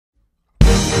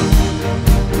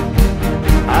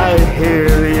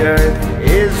Here the earth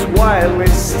is wildly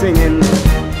singing.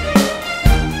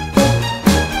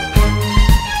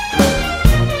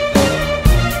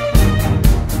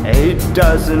 A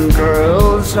dozen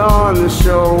girls on the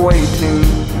shore waiting.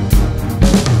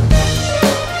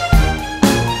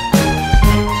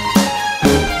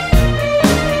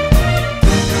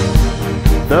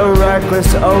 The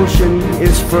reckless ocean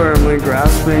is firmly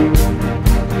grasping.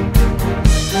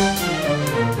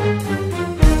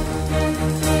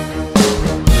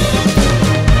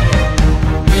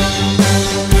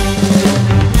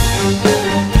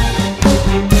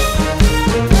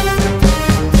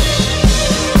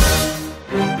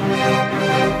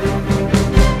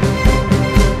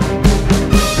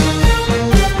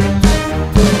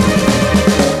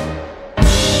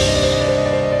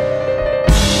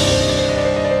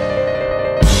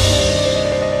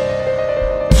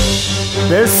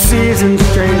 The season's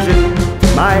changing,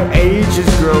 my age is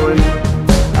growing,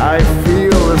 I feel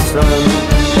the sun.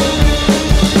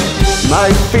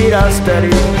 My feet are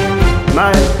steady,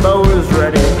 my bow is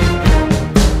ready,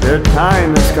 the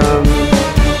time has come.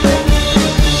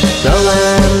 The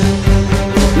land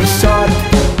we sought,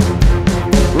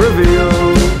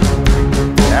 revealed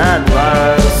at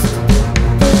last.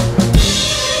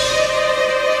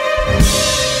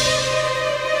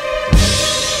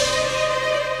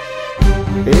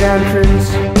 The entrance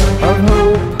of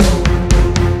hope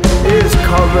is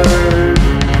covered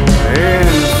in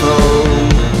foam.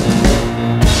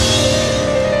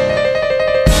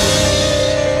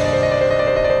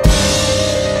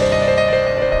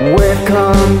 We've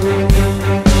come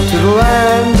to the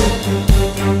land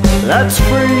that's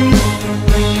free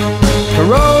to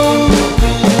roam.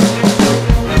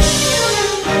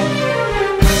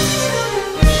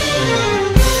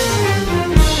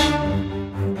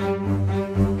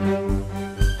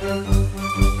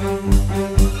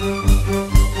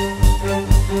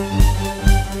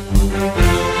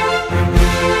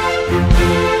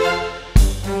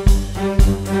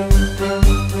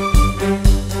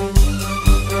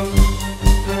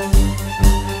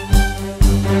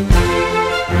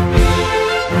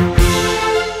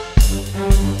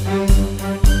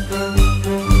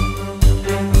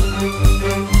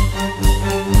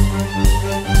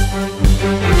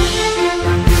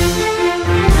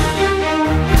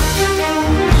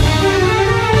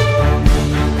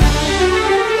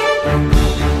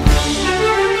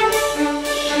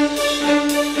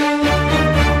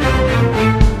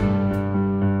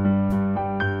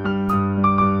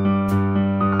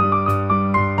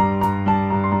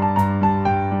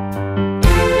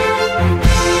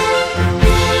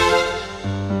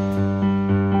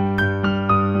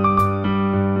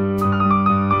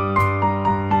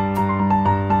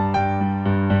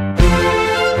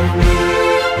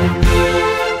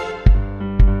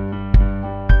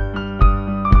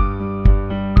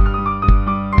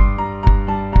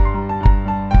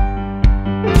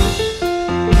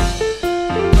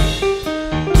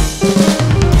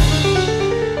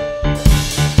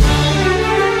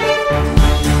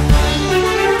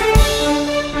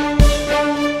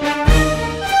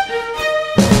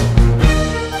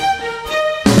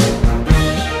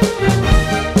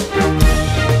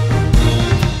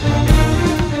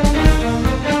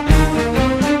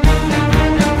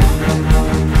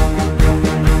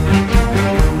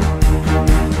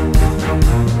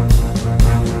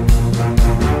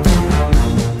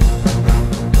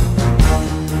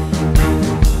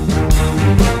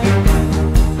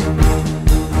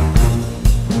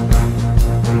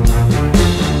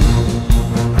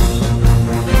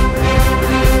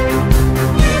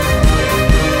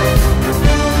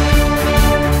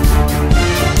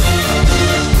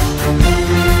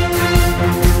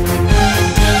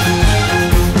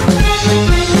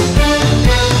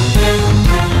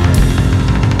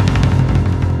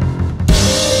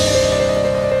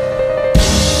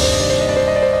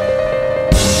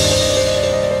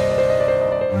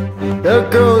 The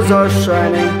girls are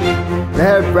shining,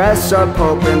 their breasts are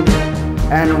pumping,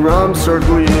 and rumps are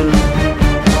gleaming.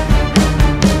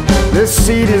 The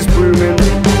seed is blooming,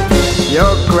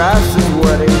 your grass is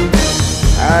wetting,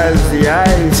 as the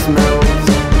ice melts.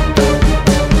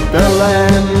 The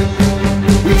land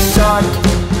we sought,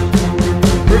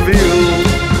 revealed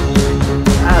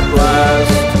at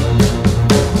last.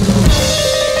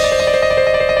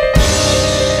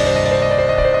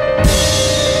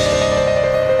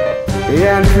 The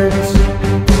entrance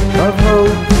of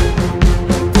hope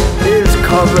is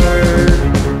covered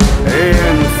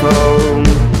in foam.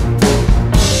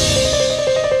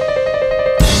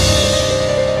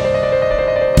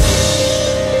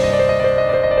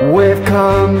 We've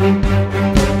come